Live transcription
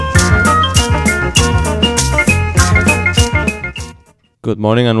Good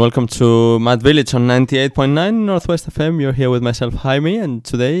morning and welcome to Mad Village on 98.9 Northwest FM. You're here with myself, Jaime, and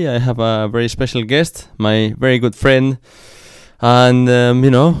today I have a very special guest, my very good friend and,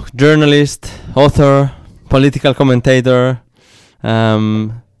 journalist, author, political commentator,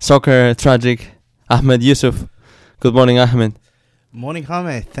 soccer tragic, Ahmed Yusuf. Good morning, Ahmed. Morning,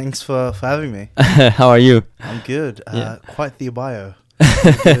 Jaime. Thanks for having me. How are you? I'm good. Quite the bio.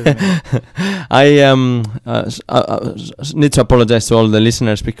 I need to apologize to all the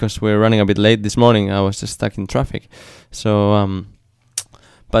listeners because we're running a bit late this morning. I was just stuck in traffic. So,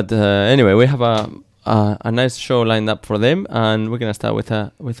 anyway, we have a nice show lined up for them, and we're gonna start with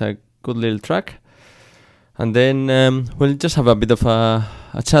a good little track, and then we'll just have a bit of a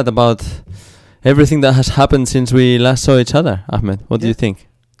chat about everything that has happened since we last saw each other. Ahmed, what do you think?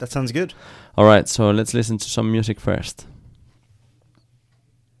 That sounds good. All right, so let's listen to some music first.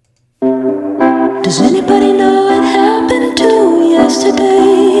 Does anybody know what happened to you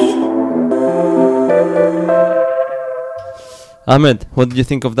yesterday? Ahmed, what did you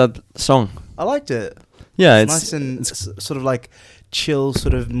think of that song? I liked it. Yeah, it's nice and sort of like chill,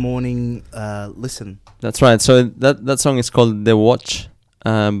 sort of morning listen. That's right. So that song is called The Watch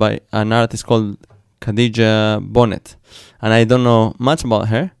by an artist called Khadija Bonnet, and I don't know much about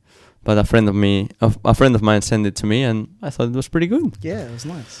her, but a friend of mine sent it to me, and I thought it was pretty good. Yeah, it was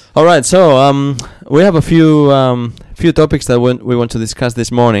nice. All right, so we have a few topics that we want to discuss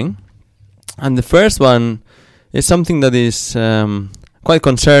this morning, and the first one is something that is quite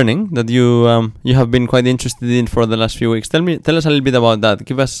concerning that you have been quite interested in for the last few weeks. Tell us a little bit about that.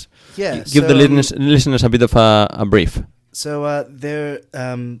 Give the listeners a bit of a brief. So there's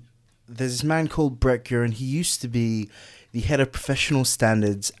this man called Brett Guerin. He used to be the head of professional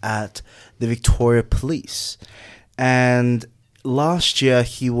standards at the Victoria Police. And last year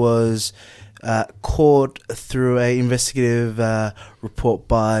he was caught through an investigative report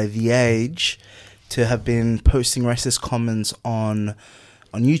by The Age to have been posting racist comments on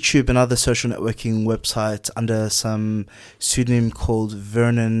YouTube and other social networking websites under some pseudonym called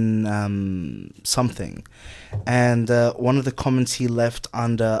Vernon something. And one of the comments he left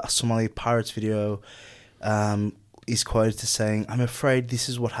under a Somali Pirates video is quoted as saying, "I'm afraid this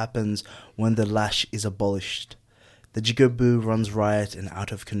is what happens when the lash is abolished. The jigaboo runs riot and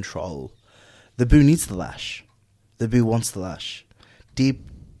out of control. The boo needs the lash. The boo wants the lash. Deep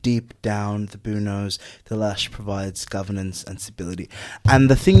down, the boo knows the lash provides governance and stability." And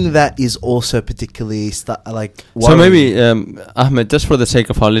the thing that is also particularly worrying. So maybe, Ahmed, just for the sake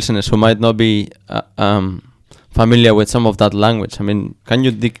of our listeners who might not be familiar with some of that language, I mean, can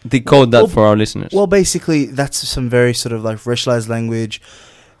you decode that for our listeners? Well, basically, that's some very sort of like racialized language.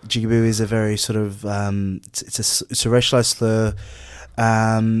 Jigaboo is a very sort of it's a racialized slur,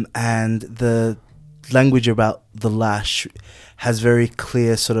 and the language about the lash has very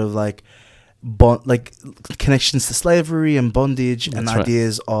clear sort of like connections to slavery and bondage. That's and right.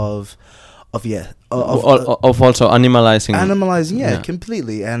 Ideas of also animalizing,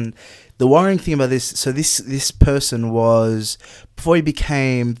 completely. And the worrying thing about this, so this person was, before he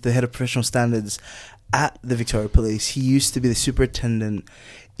became the head of professional standards at the Victoria Police, he used to be the superintendent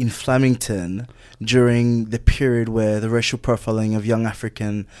in Flemington during the period where the racial profiling of young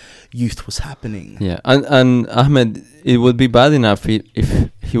African youth was happening. Yeah, and Ahmed, it would be bad enough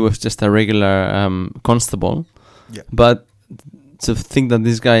if he was just a regular constable. Yeah. But to think that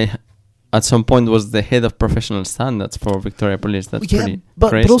this guy at some point was the head of professional standards for Victoria Police, that's pretty crazy.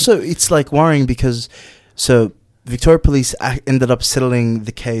 But also it's like worrying because Victoria Police ended up settling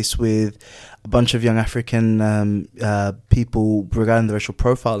the case with a bunch of young African people regarding the racial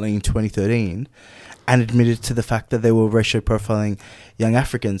profiling in 2013 and admitted to the fact that they were racially profiling young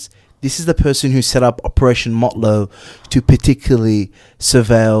Africans. This is the person who set up Operation Motlow to particularly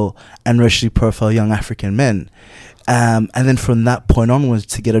surveil and racially profile young African men. And then from that point onwards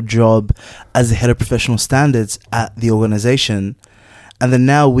to get a job as the head of professional standards at the organization. And then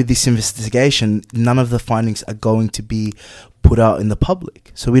now with this investigation, none of the findings are going to be put out in the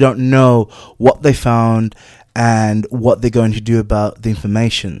public. So we don't know what they found and what they're going to do about the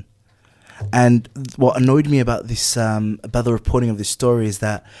information. And what annoyed me about this, about the reporting of this story, is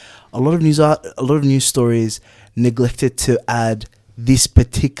that a lot of news stories neglected to add this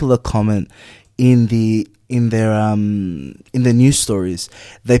particular comment in their news stories.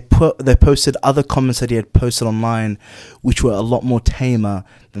 They posted other comments that he had posted online, which were a lot more tamer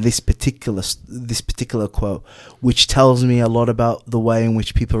than this particular quote, which tells me a lot about the way in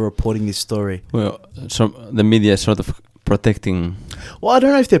which people are reporting this story. Well, so the media is sort of protecting. Well, I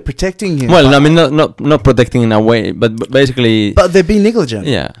don't know if they're protecting him. Well, I mean, not protecting in a way, but basically. But they're being negligent.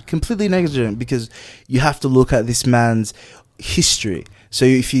 Yeah, completely negligent, because you have to look at this man's history. So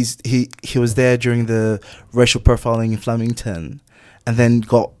if he was there during the racial profiling in Flemington, and then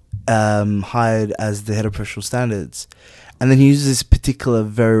got hired as the head of professional standards, and then he uses this particular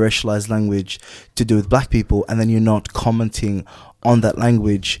very racialized language to do with black people, and then you're not commenting on that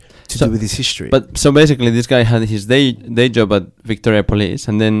language to do with his history. But so basically, this guy had his day job at Victoria Police,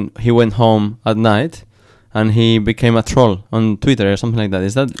 and then he went home at night, and he became a troll on Twitter or something like that.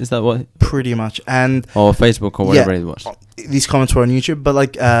 Is that what? Pretty much, and or Facebook or whatever it was. These comments were on YouTube, but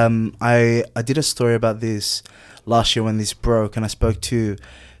like I did a story about this last year when this broke, and I spoke to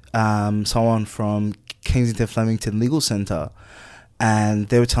someone from Kensington Flemington Legal Centre, and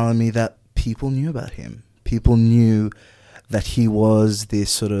they were telling me that people knew about him. People knew that he was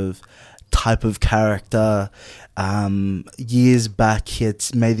this sort of type of character. Years back, he had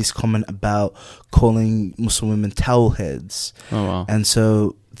made this comment about calling Muslim women towel heads. Oh wow! And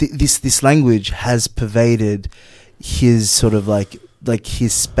so this language has pervaded his sort of like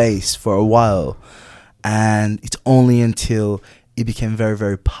his space for a while, and it's only until it became very,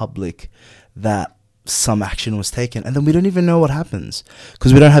 very public that some action was taken, and then we don't even know what happens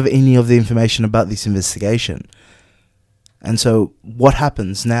because we don't have any of the information about this investigation. And so what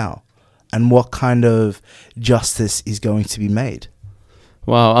happens now, and what kind of justice is going to be made?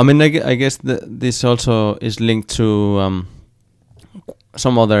 Wow, I mean, I guess this also is linked to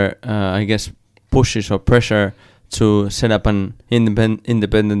some other I guess pushes or pressure to set up an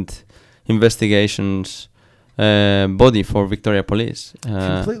independent investigations body for Victoria Police.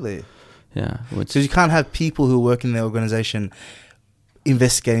 Completely. Yeah. So you can't have people who work in the organisation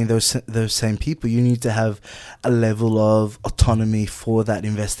investigating those same people. You need to have a level of autonomy for that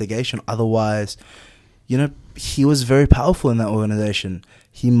investigation. Otherwise, he was very powerful in that organisation.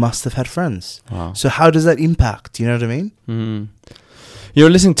 He must have had friends. Wow. So how does that impact? You know what I mean? Mm. You're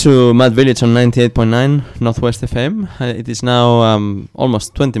listening to Mad Village on 98.9 Northwest FM. It is now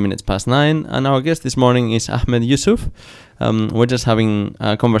almost 20 minutes past 9, and our guest this morning is Ahmed Yusuf. We're just having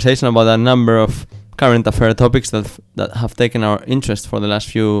a conversation about a number of current affair topics that have taken our interest for the last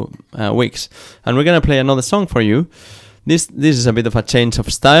few weeks. And we're going to play another song for you. This is a bit of a change of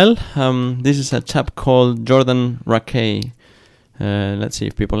style. This is a chap called Jordan Rakei. Let's see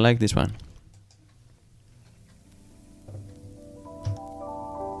if people like this one.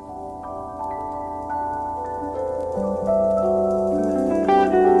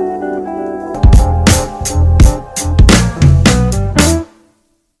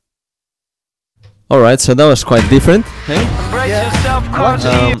 Alright, so that was quite different. Hey?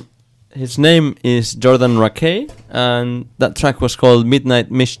 His name is Jordan Rakei, and that track was called Midnight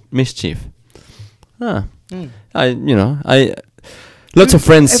Mischief. Lots of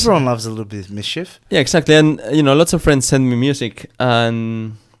friends. Everyone loves a little bit of mischief. Yeah, exactly. And lots of friends send me music,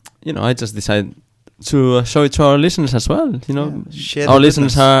 and I just decided to show it to our listeners as well. Our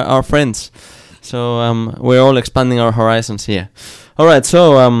listeners are our friends, so we're all expanding our horizons here. All right,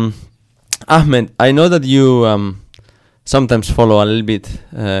 so Ahmed, I know that you sometimes follow a little bit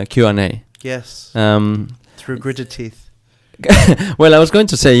Q&A. Yes. Through gritted teeth. Well, I was going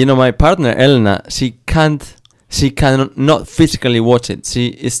to say, my partner Elena, she cannot physically watch it.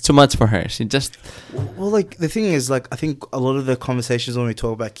 It's too much for her. She just... Well, like, the thing is, like, I think a lot of the conversations when we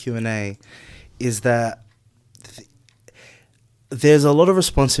talk about Q&A is that there's a lot of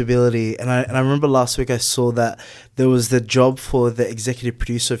responsibility, and I remember last week I saw that there was the job for the executive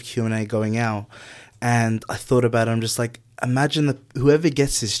producer of Q&A going out, and I thought about it. I'm just like, imagine that whoever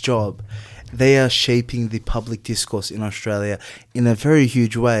gets this job, they are shaping the public discourse in Australia in a very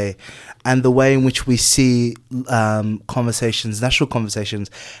huge way, and the way in which we see conversations, national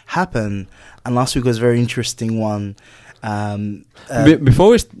conversations, happen. And last week was a very interesting one.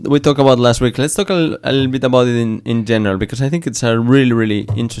 Before we talk about last week, let's talk a little bit about it in general, because I think it's a really, really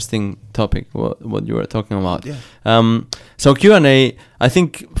interesting topic, what you were talking about. Yeah. So Q&A, I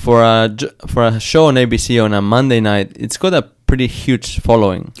think for a show on ABC on a Monday night, it's got a pretty huge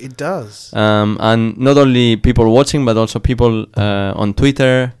following. It does. And not only people watching, but also people on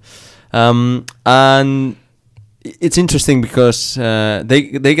Twitter. And it's interesting because they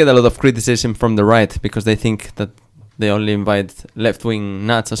get a lot of criticism from the right, because they think that they only invite left-wing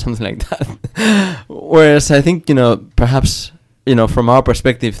nuts or something like that. Whereas I think, perhaps, from our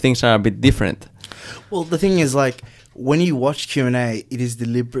perspective, things are a bit different. Well, the thing is, like, when you watch Q&A, it is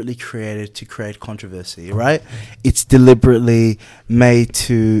deliberately created to create controversy, right? It's deliberately made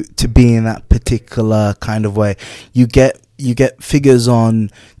to be in that particular kind of way. You get figures on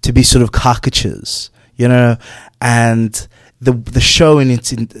to be sort of caricatures, and the show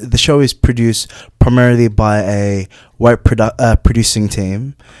the show is produced primarily by a white producing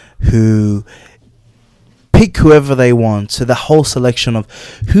team who pick whoever they want. So the whole selection of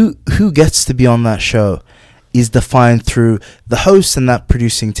who gets to be on that show is defined through the host and that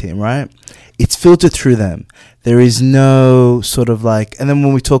producing team, right? It's filtered through them. There is no sort of like, and then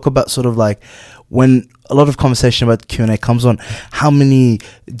when we talk about sort of like, when a lot of conversation about Q&A comes on, how many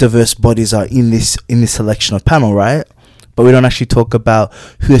diverse bodies are in this selection of panel, right? But we don't actually talk about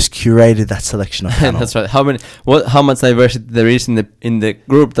who has curated that selection of panel. That's right. How much diversity there is in the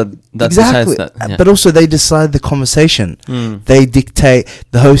group that exactly. decides that. Yeah. But also they decide the conversation. They dictate.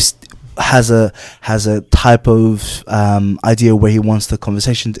 The host has a type of idea where he wants the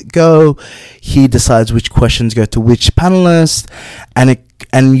conversation to go. He decides which questions go to which panelist,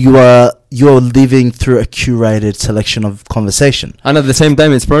 and you're living through a curated selection of conversation. And at the same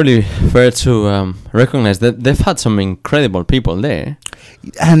time, it's probably fair to recognize that they've had some incredible people there,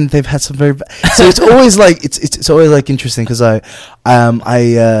 and they've had some very. So it's always like it's always like interesting because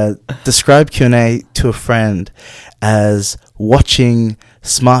I describe Q&A to a friend as watching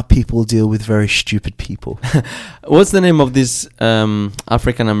smart people deal with very stupid people. What's the name of this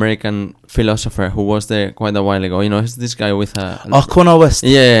African American philosopher who was there quite a while ago? You know, it's this guy with a... Cornel West.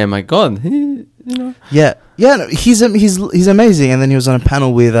 Yeah, my God. He, you know. Yeah. No, he's amazing. And then he was on a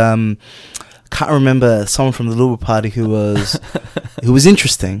panel with... can't remember, someone from the Liberal Party who was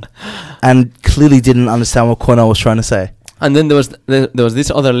interesting and clearly didn't understand what Cornel was trying to say. And then there was this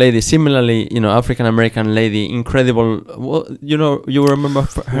other lady, similarly, you know, African American lady, incredible. Well, you know, you remember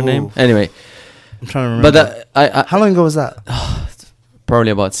her name? Anyway, I'm trying to remember. But how long ago was that? Probably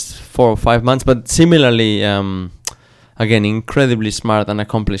about 4 or 5 months. But similarly, again, incredibly smart and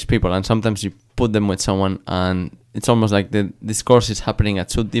accomplished people. And sometimes you put them with someone, and it's almost like the discourse is happening at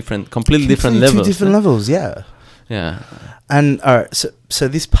completely different levels. 2 different levels, yeah. Yeah. And all right, so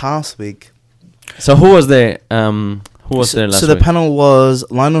this past week. So who was there? Who was there last week? So the panel was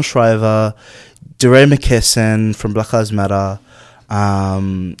Lionel Shriver, DeRay McKesson from Black Lives Matter.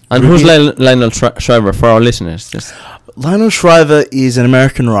 And who's Lionel Shriver for our listeners? Lionel Shriver is an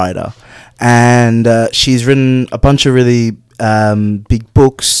American writer, and she's written a bunch of really big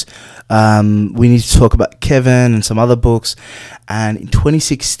books. We need to talk about Kevin and some other books. And in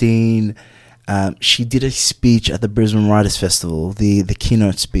 2016, she did a speech at the Brisbane Writers' Festival, the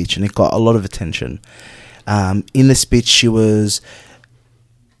keynote speech, and it got a lot of attention. In the speech, she was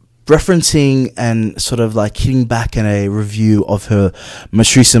referencing and sort of like hitting back in a review of her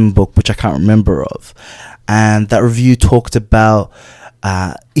most recent book, which I can't remember of. And that review talked about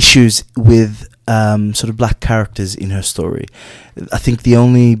issues with sort of black characters in her story. I think the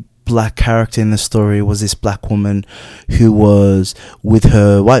only black character in the story was this black woman who was with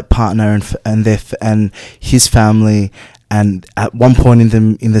her white partner and his family. And at one point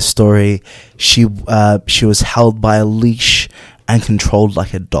in the story, she was held by a leash and controlled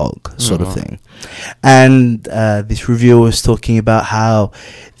like a dog, sort of thing. And this reviewer was talking about how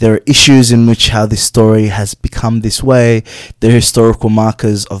there are issues in which how this story has become this way. There are historical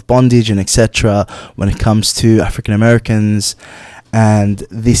markers of bondage and etc. when it comes to African Americans, and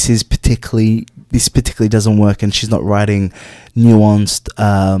this particularly doesn't work. And she's not writing nuanced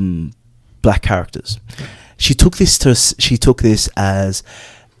black characters. She took this as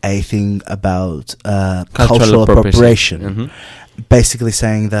a thing about cultural appropriation, basically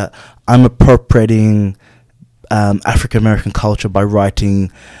saying that I'm appropriating African American culture by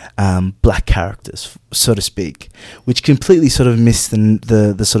writing black characters, so to speak, which completely sort of missed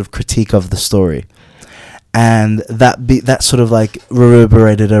the sort of critique of the story, and that sort of like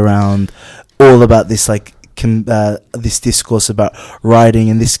reverberated around all about this like. This discourse about writing,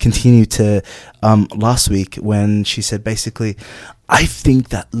 and this continued to last week when she said basically, I think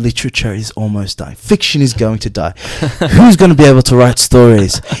that literature is almost dying. Fiction is going to die. Who's going to be able to write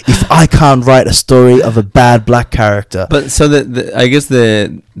stories if I can't write a story of a bad black character? But so I guess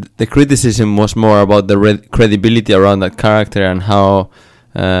the criticism was more about the credibility around that character and how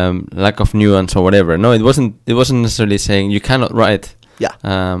lack of nuance or whatever. No, it wasn't necessarily saying you cannot write. Yeah.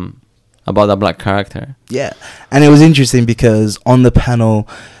 About a black character. Yeah, and it was interesting because on the panel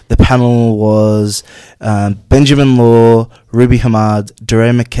was Benjamin Law, Ruby Hamad,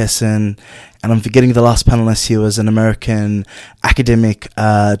 DeRay McKesson, and I'm forgetting the last panelist. He was an American academic,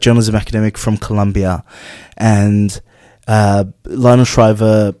 journalism academic from Columbia, and Lionel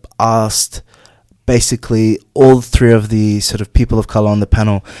Shriver asked basically all 3 of the sort of people of color on the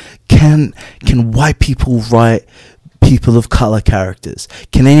panel, can white people write people of color characters?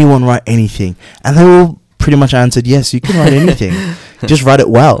 Can anyone write anything? And they all pretty much answered, yes, you can write anything. Just write it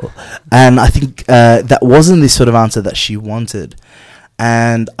well. And I think that wasn't the sort of answer that she wanted.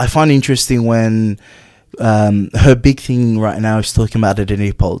 And I find it interesting when her big thing right now is talking about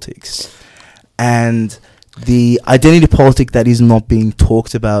identity politics. And the identity politic that is not being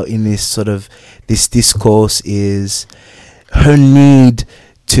talked about in this sort of this discourse is her need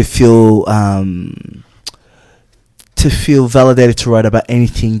to feel validated to write about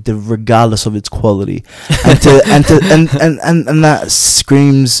anything, regardless of its quality, and that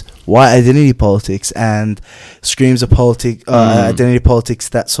screams white identity politics and screams identity politics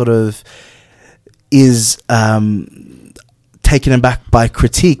that sort of is taken aback by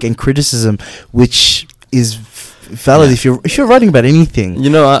critique and criticism, which is valid if you're writing about anything. You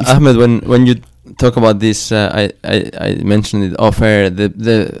know, Ahmed, when you talk about this, I mentioned it off air.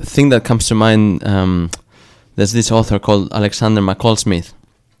 The thing that comes to mind, there's this author called Alexander McCall Smith.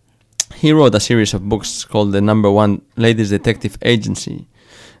 He wrote a series of books called The Number One Ladies Detective Agency.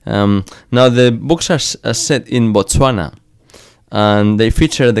 Now the books are set in Botswana, and they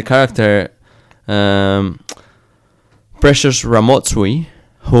feature the character Precious Ramotswe,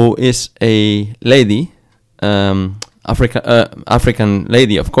 who is a lady, African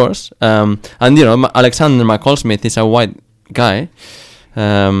lady, of course, and you know, Alexander McCall Smith is a white guy.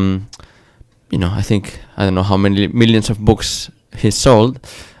 You know, I don't know how many millions of books he's sold,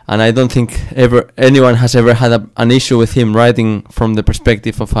 and I don't think anyone has ever had an issue with him writing from the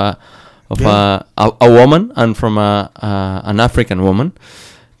perspective of a woman and from an African woman,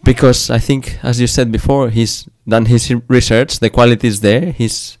 because I think, as you said before, he's done his research. The quality is there.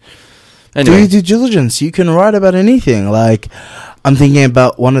 Anyway. Do your due diligence. You can write about anything. Like, I'm thinking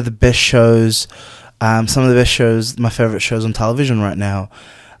about one of the best shows, some of the best shows, my favorite shows on television right now.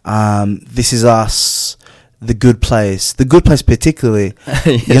 This Is Us, The Good Place particularly.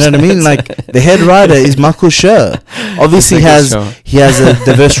 Yes, you know what I mean? Like, the head writer is Michael Schur. Obviously he has a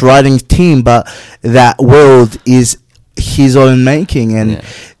diverse writing team, but that world is his own making, and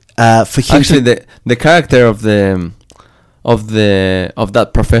for him the character of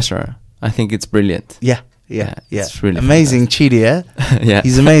that professor, I think it's brilliant. Yeah. It's really amazing. Chidi, yeah? Yeah.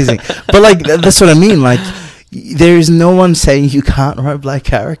 He's amazing. But like, that's what I mean. Like, there is no one saying you can't write black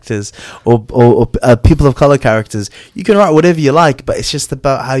characters or people of color characters. You can write whatever you like, but it's just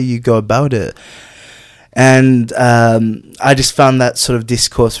about how you go about it. And I just found that sort of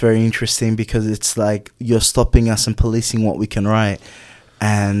discourse very interesting, because it's like you're stopping us and policing what we can write.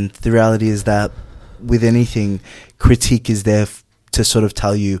 And the reality is that with anything, critique is there to sort of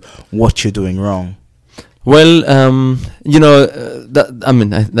tell you what you're doing wrong. Well, you know,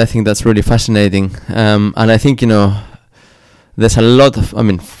 I think that's really fascinating. And I think, you know, there's a lot of,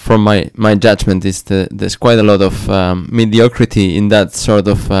 from my judgment, there's quite a lot of mediocrity in that sort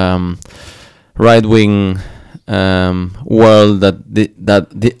of right-wing world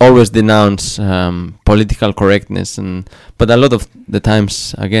that always denounce political correctness, but a lot of the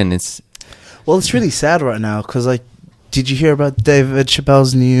times, again, it's really sad right now, because like, did you hear about David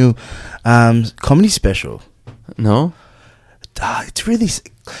Chappelle's new comedy special? No. It's really,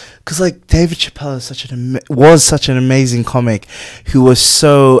 because like David Chappelle is was such an amazing comic, who was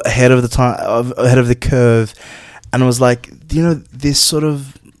so ahead of the time, ahead of the curve, and was like, you know, this sort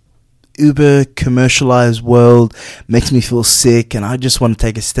of uber commercialized world makes me feel sick, and I just want to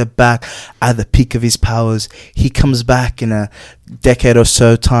take a step back. At the peak of his powers, he comes back in a decade or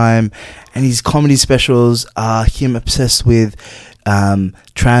so time, and his comedy specials are him obsessed with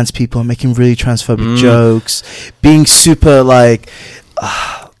trans people, making really transphobic jokes, being super like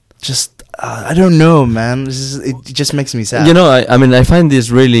I don't know, man. It just makes me sad. You know, I find this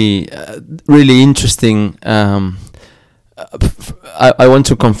really really interesting. I want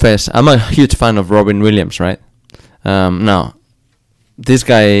to confess, I'm a huge fan of Robin Williams, right? Now, this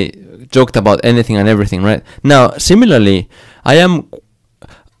guy joked about anything and everything, right? Now, similarly, I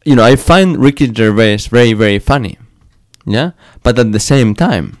find Ricky Gervais very, very funny, yeah? But at the same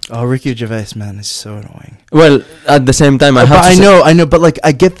time... Oh, Ricky Gervais, man, is so annoying. Well, at the same time, I know, but like,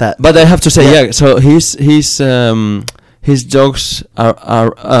 I get that. But I have to say, yeah, so his jokes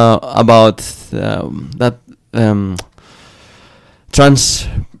are about that... trans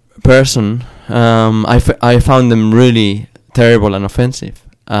person. I found them really terrible and offensive,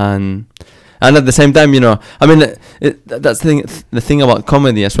 and at the same time, you know, that's the thing about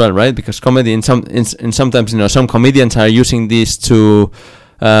comedy as well, right? Because comedy in sometimes, you know, some comedians are using this to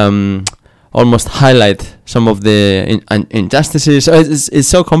almost highlight some of the injustices. So it's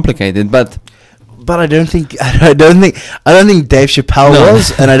so complicated, but I don't think Dave Chappelle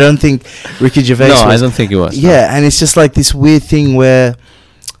was, and I don't think Ricky Gervais was. No, I don't think he was. Yeah, and it's just like this weird thing where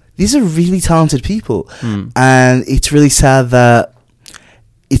these are really talented people, and it's really sad that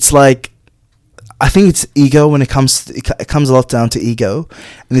it's like, I think it's ego when it comes a lot down to ego,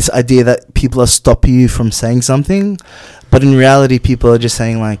 and this idea that people are stopping you from saying something, but in reality, people are just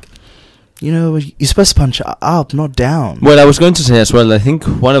saying like, you're supposed to punch up, not down. Well, I was going to say as well, I think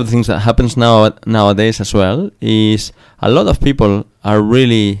one of the things that happens nowadays as well is a lot of people are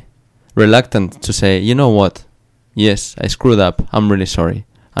really reluctant to say, you know what, yes, I screwed up, I'm really sorry,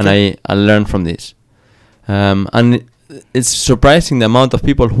 and I learned from this. And it's surprising the amount of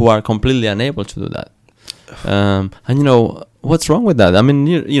people who are completely unable to do that. And what's wrong with that? I mean,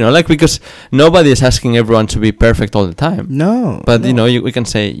 because nobody is asking everyone to be perfect all the time. No. But, we can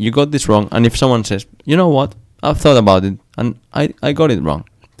say, you got this wrong. And if someone says, you know what, I've thought about it and I got it wrong.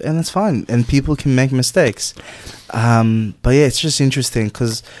 And that's fine. And people can make mistakes. But yeah, it's just interesting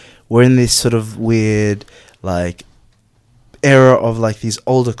because we're in this sort of weird, like, era of, like, these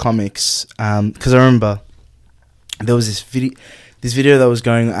older comics. Because I remember there was this video that was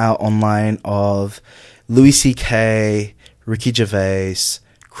going out online of Louis C.K., Ricky Gervais,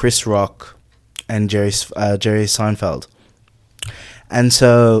 Chris Rock, and Jerry Seinfeld. And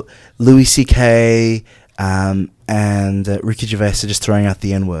so Louis C.K. And Ricky Gervais are just throwing out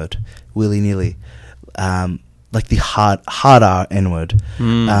the N-word willy-nilly, like the hard R N-word.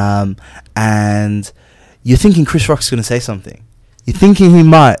 And you're thinking Chris Rock's going to say something. You're thinking he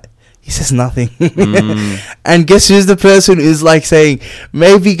might. He says nothing. And guess who's the person who's like saying,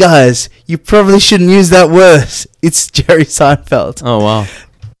 maybe guys, you probably shouldn't use that word. It's Jerry Seinfeld. Oh, wow.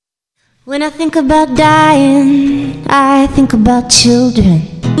 When I think about dying, I think about children.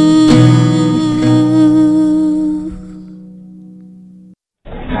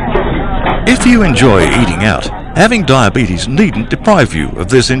 If you enjoy eating out, having diabetes needn't deprive you of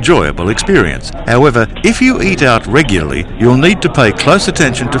this enjoyable experience. However, if you eat out regularly, you'll need to pay close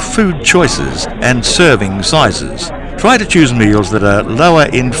attention to food choices and serving sizes. Try to choose meals that are lower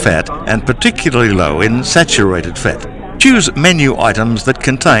in fat and particularly low in saturated fat. Choose menu items that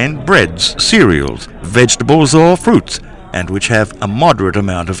contain breads, cereals, vegetables or fruits, and which have a moderate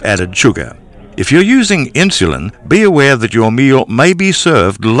amount of added sugar. If you're using insulin, be aware that your meal may be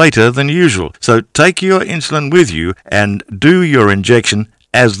served later than usual, so take your insulin with you and do your injection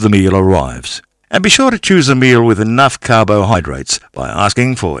as the meal arrives. And be sure to choose a meal with enough carbohydrates by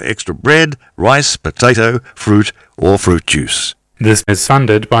asking for extra bread, rice, potato, fruit or fruit juice. This is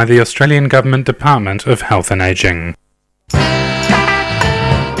funded by the Australian Government Department of Health and Ageing.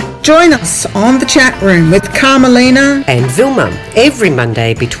 Join us on the chat room with Carmelina and Vilma every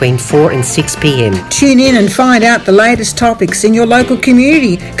Monday between 4 and 6 p.m. Tune in and find out the latest topics in your local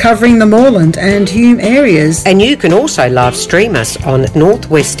community covering the Moreland and Hume areas. And you can also live stream us on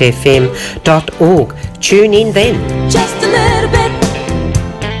northwestfm.org. Tune in then. Just a little bit.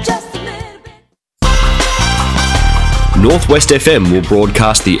 Northwest FM will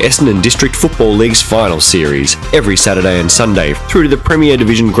broadcast the Essendon District Football League's final series every Saturday and Sunday through to the Premier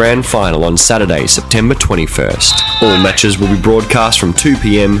Division Grand Final on Saturday, September 21st. All matches will be broadcast from 2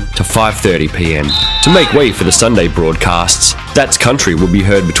 p.m. to 5:30 p.m. To make way for the Sunday broadcasts, That's Country will be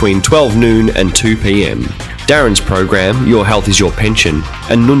heard between 12 noon and 2 p.m. Darren's program, Your Health is Your Pension,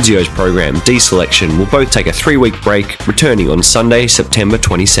 and Nunzio's program, Deselection, will both take a 3-week break, returning on Sunday, September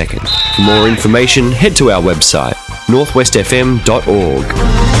 22nd. For more information, head to our website, northwestfm.org.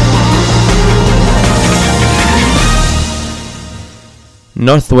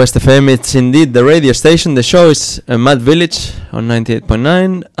 Northwest FM, it's indeed the radio station. The show is Mad Village on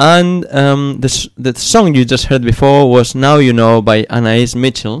 98.9, and the song you just heard before was Now You Know by Anais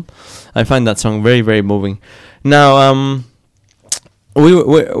Mitchell. I find that song very, very moving. Now,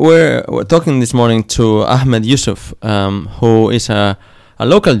 we're talking this morning to Ahmed Yusuf, who is a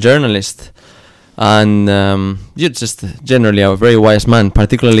local journalist, and you're just generally a very wise man,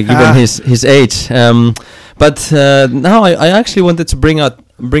 particularly given his age. But now I actually wanted to bring up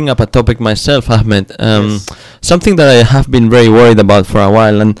a topic myself, Ahmed. Yes. Something that I have been very worried about for a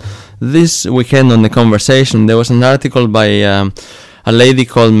while, and this weekend on The Conversation there was an article by a lady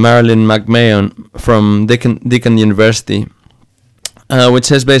called Marilyn McMahon from Deakin University, which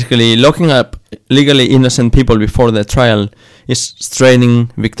says basically locking up legally innocent people before their trial is straining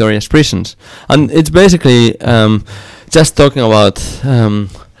Victoria's prisons. And it's basically just talking about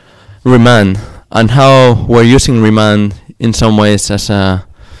remand and how we're using remand in some ways as a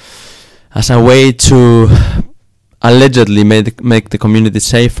way to allegedly make the community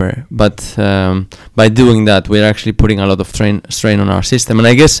safer, but by doing that we're actually putting a lot of strain on our system. And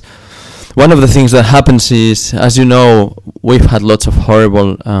I guess one of the things that happens is, as you know, we've had lots of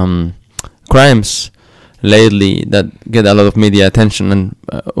horrible crimes lately that get a lot of media attention, and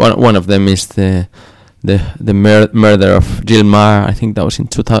one of them is the murder of Jill Marr. I think that was in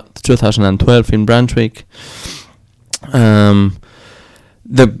 2012 in Brunswick. The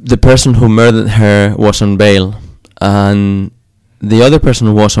person who murdered her was on bail, and the other person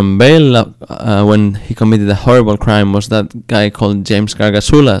who was on bail when he committed a horrible crime was that guy called James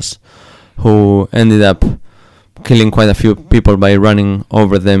Gargasulas, who ended up killing quite a few people by running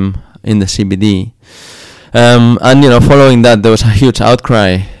over them in the CBD. And following that, there was a huge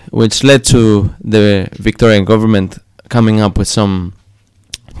outcry, which led to the Victorian government coming up with some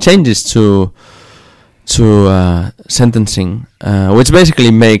changes to sentencing, which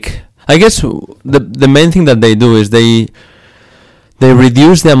basically make, I guess, the main thing that they do is they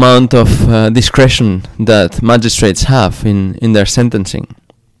reduce the amount of discretion that magistrates have in their sentencing.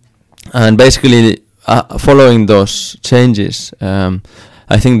 And basically, following those changes,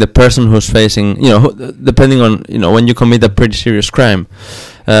 I think the person who's facing, depending on, when you commit a pretty serious crime,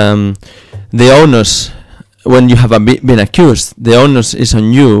 the onus, when you have been accused, the onus is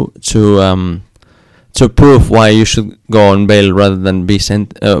on you to prove why you should go on bail rather than be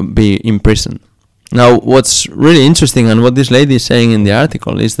in prison. Now, what's really interesting, and what this lady is saying in the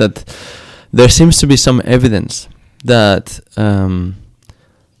article, is that there seems to be some evidence that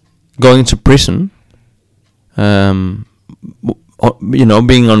going to prison, being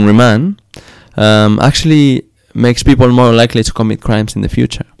on remand, actually makes people more likely to commit crimes in the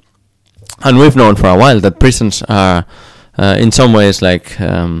future. And we've known for a while that prisons are, in some ways, like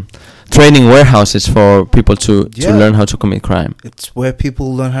training warehouses for people to learn how to commit crime. It's where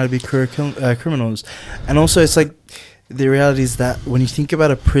people learn how to be criminals. And also, it's like, the reality is that when you think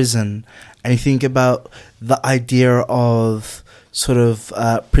about a prison and you think about the idea of sort of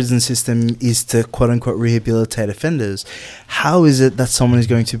prison system is to quote-unquote rehabilitate offenders, how is it that someone is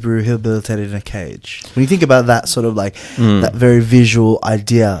going to be rehabilitated in a cage? When you think about that sort of like that very visual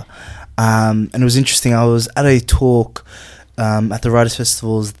idea, and it was interesting, I was at a talk at the Writers'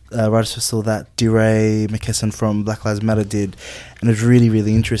 Festival that DeRay McKesson from Black Lives Matter did, and it was really,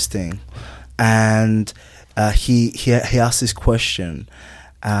 really interesting. And he asked this question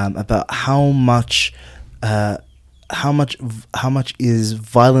about how much is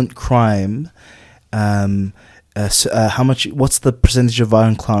violent crime? What's the percentage of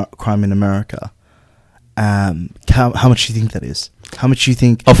violent crime in America? How much do you think that is? How much do you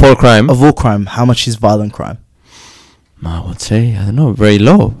think of all crime? Of all crime, how much is violent crime? I would say, I don't know, very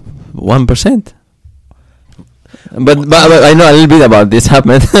low, 1%. But I know a little bit about this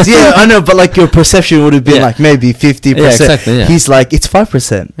happened. Yeah, I know, but like your perception would have been like maybe 50%. Yeah, exactly. Yeah. He's like, it's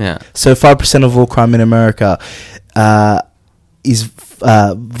 5%. Yeah. So 5% of all crime in America is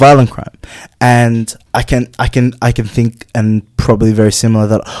violent crime, and I can think, and probably very similar,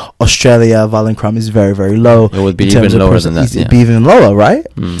 that Australia violent crime is very, very low. It would be even lower than that. It'd be even lower, right?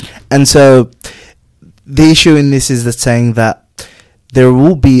 And so the issue in this is that saying that there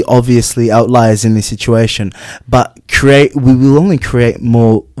will be obviously outliers in this situation, but we will only create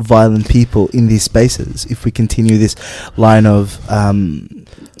more violent people in these spaces if we continue this line of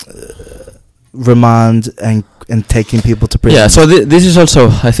remand and taking people to prison. Yeah, so this is also,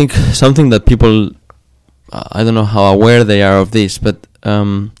 I think, something that people, I don't know how aware they are of this, but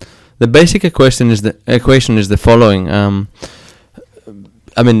the basic equation is the following.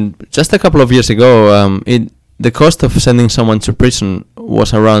 I mean, just a couple of years ago, the cost of sending someone to prison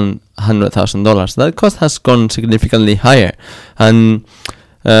was around $100,000. That cost has gone significantly higher, and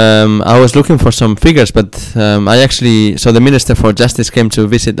I was looking for some figures, but so the Minister for Justice came to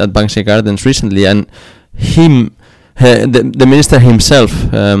visit at Banksia Gardens recently, and the minister himself,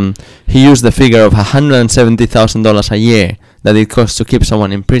 he used the figure of $170,000 a year that it costs to keep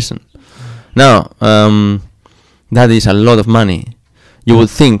someone in prison. Now, that is a lot of money. You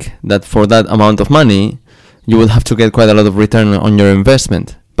would think that for that amount of money, you would have to get quite a lot of return on your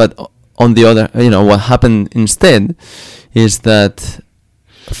investment. But on the other, what happened instead is that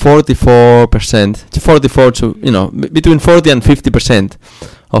 44% between 40 and 50%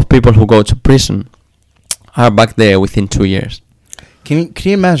 of people who go to prison are back there within 2 years. Can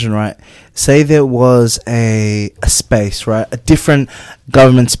you imagine, right? Say there was a space, right? A different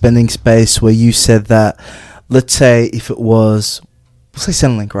government spending space where you said that, let's say if it was, we'll say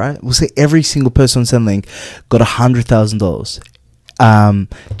Centrelink, right? We'll say every single person on Centrelink got $100,000.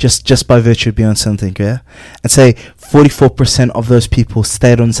 Just by virtue of being on Centrelink, yeah? And say 44% of those people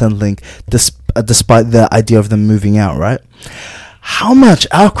stayed on Centrelink despite the idea of them moving out, right? How much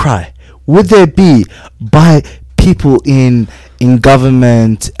outcry would there be by people in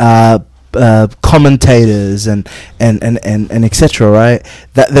government, commentators and etc., right?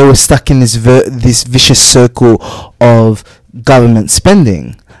 That they were stuck in this vicious circle of government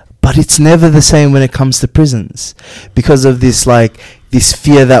spending. But it's never the same when it comes to prisons, because of this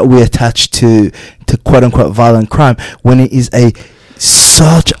fear that we attach to quote unquote violent crime, when it is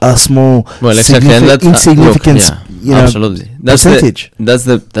such a small, insignificant absolutely. That's percentage.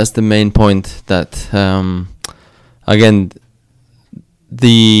 That's the main point. That again,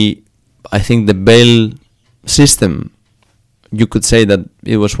 I think the bail system, you could say that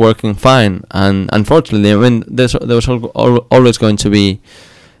it was working fine, and unfortunately, I mean, there was always going to be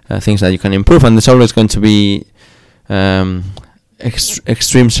things that you can improve, and there's always going to be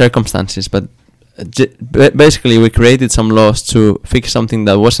extreme circumstances. But basically, we created some laws to fix something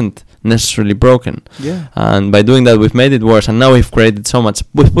that wasn't necessarily broken. Yeah. And by doing that, we've made it worse, and now we've put so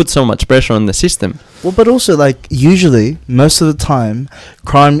much pressure on the system. Well, but also, like, usually, most of the time,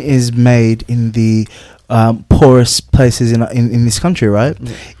 crime is made in the poorest places in this country, right?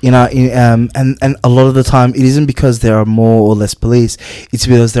 Yeah. And a lot of the time, it isn't because there are more or less police. It's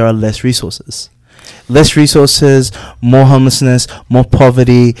because there are less resources. Less resources, more homelessness, more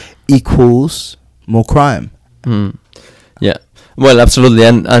poverty equals more crime. Yeah. Well, absolutely,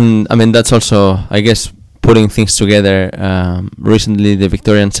 and I mean that's also, I guess, putting things together. Recently, the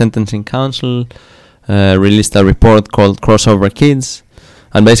Victorian Sentencing Council released a report called Crossover Kids,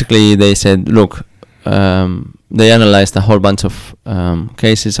 and basically they said, look. They analyzed a whole bunch of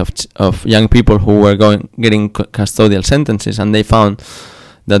cases of young people who were getting custodial sentences, and they found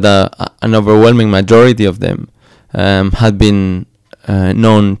that an overwhelming majority of them had been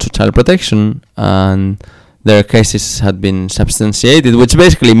known to child protection, and their cases had been substantiated, which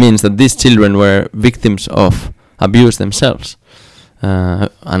basically means that these children were victims of abuse themselves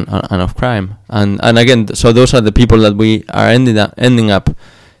and of crime. And again, so those are the people that we are ending up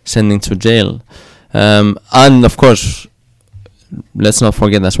sending to jail. And of course, let's not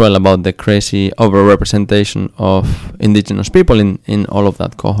forget as well about the crazy overrepresentation of indigenous people in all of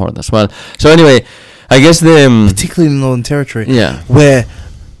that cohort as well. So anyway, I guess particularly in the Northern Territory, yeah, where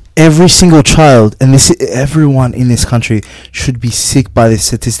every single child, and everyone in this country should be sick by this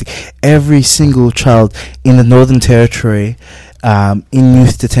statistic. Every single child in the Northern Territory, in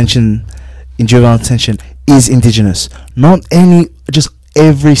youth detention, in juvenile detention, is indigenous. Not any, just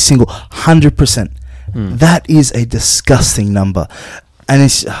every single 100%. That is a disgusting number, and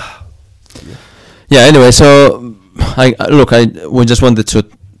it's yeah. Anyway, so we just wanted to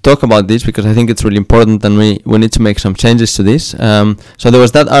talk about this because I think it's really important, and we need to make some changes to this. So there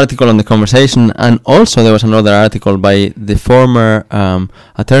was that article on The Conversation, and also there was another article by the former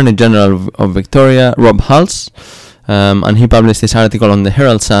Attorney General of Victoria, Rob Hulse, and he published this article on the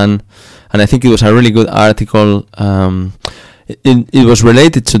Herald Sun, and I think it was a really good article. It was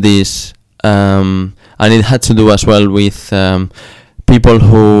related to this. And it had to do as well with people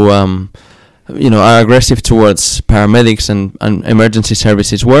who are aggressive towards paramedics and emergency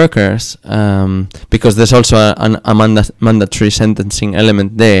services workers, because there's also a mandatory sentencing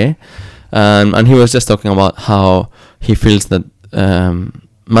element there, and he was just talking about how he feels that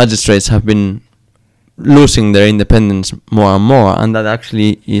magistrates have been losing their independence more and more, and that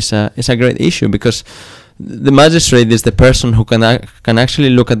actually is a great issue, because the magistrate is the person who can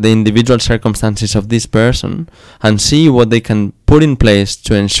actually look at the individual circumstances of this person and see what they can put in place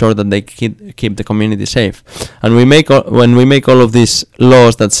to ensure that they keep the community safe. And when we make all of these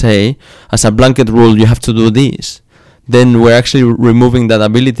laws that say, as a blanket rule, you have to do this, then we're actually removing that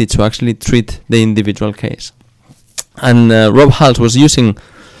ability to actually treat the individual case. And Rob Hulse was using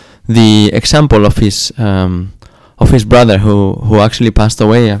the example of his brother who actually passed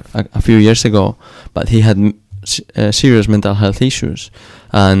away a few years ago, but he had serious mental health issues,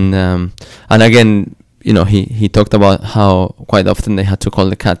 and again, he talked about how quite often they had to call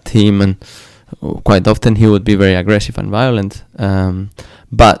the CAT team, and quite often he would be very aggressive and violent,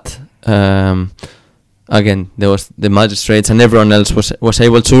 but again, there was the magistrates and everyone else was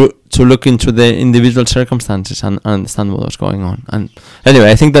able to look into the individual circumstances and understand what was going on. And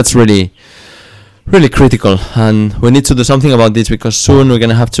anyway, I think that's really critical, and we need to do something about this, because soon we're going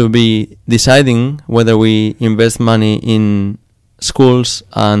to have to be deciding whether we invest money in schools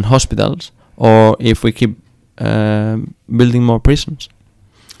and hospitals or if we keep building more prisons.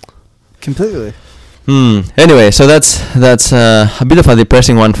 Completely. Anyway, so that's a bit of a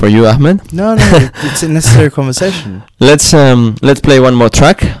depressing one for you, Ahmed. No, it's a necessary conversation. Let's play one more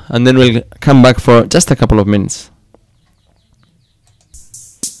track, and then we'll come back for just a couple of minutes.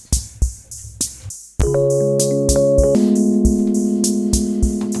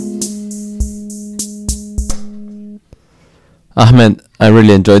 Ahmed, I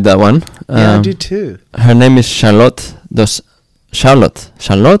really enjoyed that one. Yeah, I did too. Her name is Charlotte.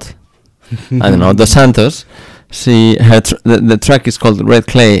 I don't know, Dos Santos. The track is called Red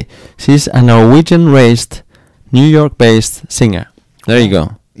Clay. She's a Norwegian-raised, New York-based singer. There you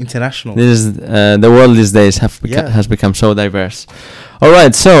go. International. This is the world these days has become so diverse. All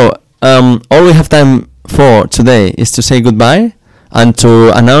right, so all we have time for today is to say goodbye and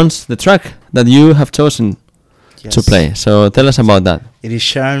to announce the track that you have chosen to play. So tell us about that. It is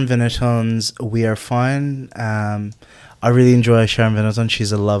Sharon Veneton's We Are Fine. I really enjoy Sharon Veneton.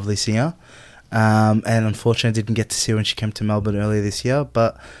 She's a lovely singer. And unfortunately I didn't get to see her when she came to Melbourne earlier this year,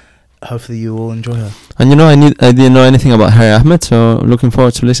 but hopefully you will enjoy her. And I didn't know anything about Harry Ahmed, so looking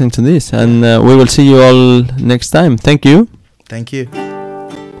forward to listening to this. And we will see you all next time. Thank you. Thank you.